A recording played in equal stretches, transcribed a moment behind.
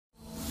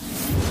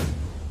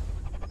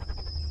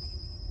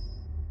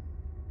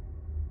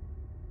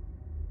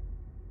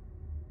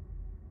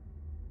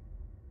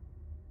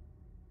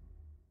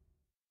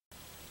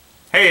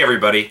Hey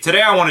everybody,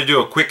 today I want to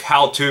do a quick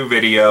how-to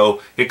video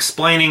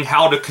explaining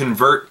how to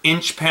convert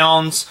inch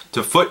pounds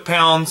to foot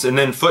pounds and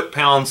then foot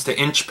pounds to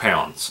inch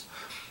pounds.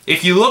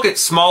 If you look at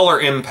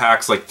smaller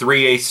impacts like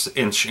 3/8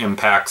 inch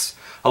impacts,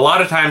 a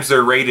lot of times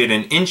they're rated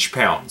in inch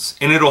pounds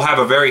and it'll have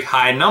a very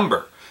high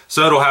number.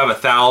 So it'll have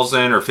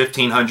 1,000 or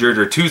 1,500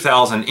 or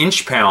 2,000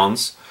 inch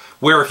pounds,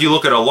 where if you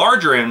look at a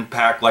larger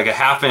impact like a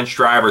 1/2 inch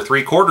drive or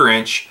 3/4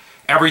 inch,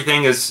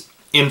 everything is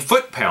in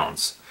foot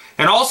pounds.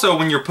 And also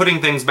when you're putting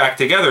things back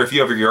together, if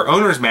you have your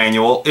owner's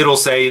manual, it'll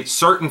say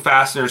certain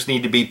fasteners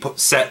need to be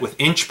set with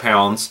inch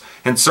pounds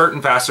and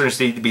certain fasteners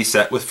need to be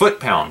set with foot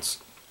pounds.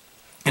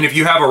 And if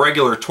you have a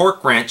regular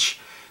torque wrench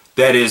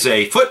that is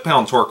a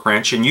foot-pound torque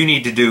wrench and you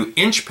need to do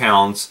inch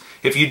pounds,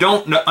 if you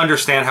don't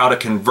understand how to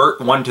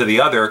convert one to the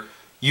other,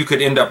 you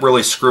could end up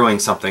really screwing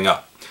something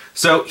up.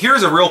 So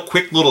here's a real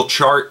quick little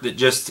chart that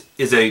just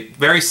is a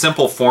very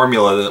simple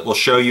formula that will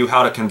show you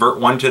how to convert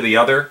one to the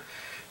other.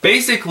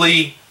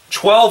 Basically,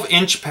 12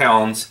 inch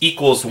pounds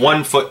equals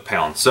 1 foot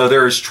pound. So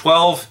there's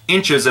 12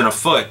 inches in a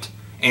foot,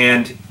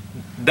 and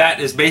that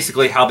is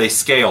basically how they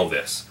scale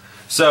this.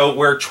 So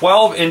where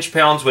 12 inch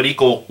pounds would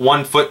equal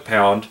 1 foot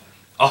pound,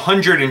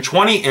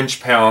 120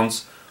 inch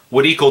pounds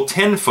would equal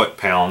 10 foot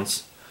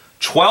pounds,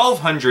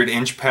 1,200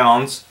 inch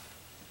pounds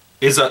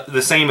is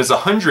the same as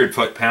 100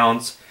 foot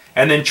pounds,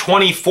 and then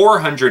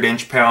 2,400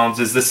 inch pounds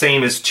is the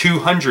same as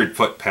 200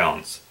 foot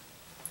pounds.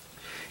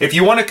 If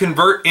you want to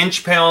convert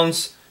inch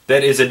pounds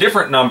that is a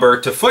different number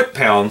to foot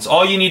pounds,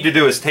 all you need to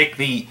do is take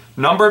the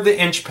number of the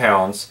inch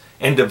pounds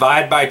and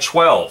divide by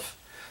 12.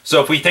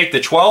 So if we take the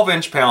 12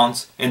 inch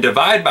pounds and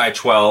divide by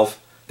 12,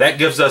 that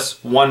gives us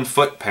 1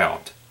 foot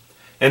pound.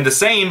 And the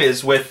same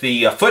is with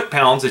the foot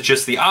pounds, it's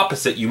just the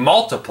opposite, you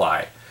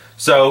multiply.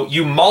 So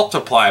you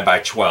multiply by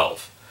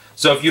 12.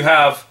 So if you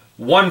have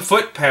 1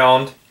 foot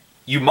pound,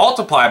 you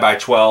multiply by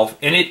 12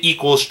 and it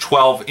equals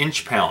 12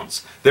 inch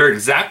pounds. They're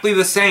exactly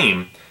the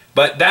same,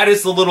 but that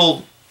is the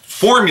little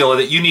formula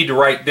that you need to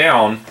write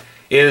down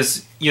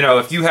is, you know,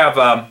 if you have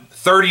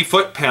 30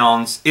 foot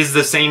pounds is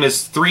the same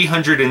as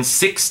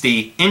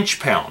 360 inch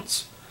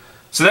pounds.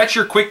 So that's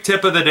your quick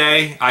tip of the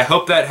day. I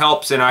hope that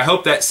helps, and I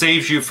hope that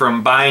saves you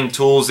from buying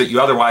tools that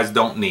you otherwise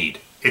don't need.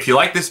 If you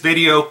like this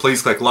video,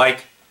 please click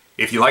like.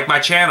 If you like my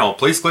channel,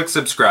 please click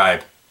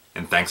subscribe,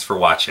 and thanks for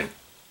watching.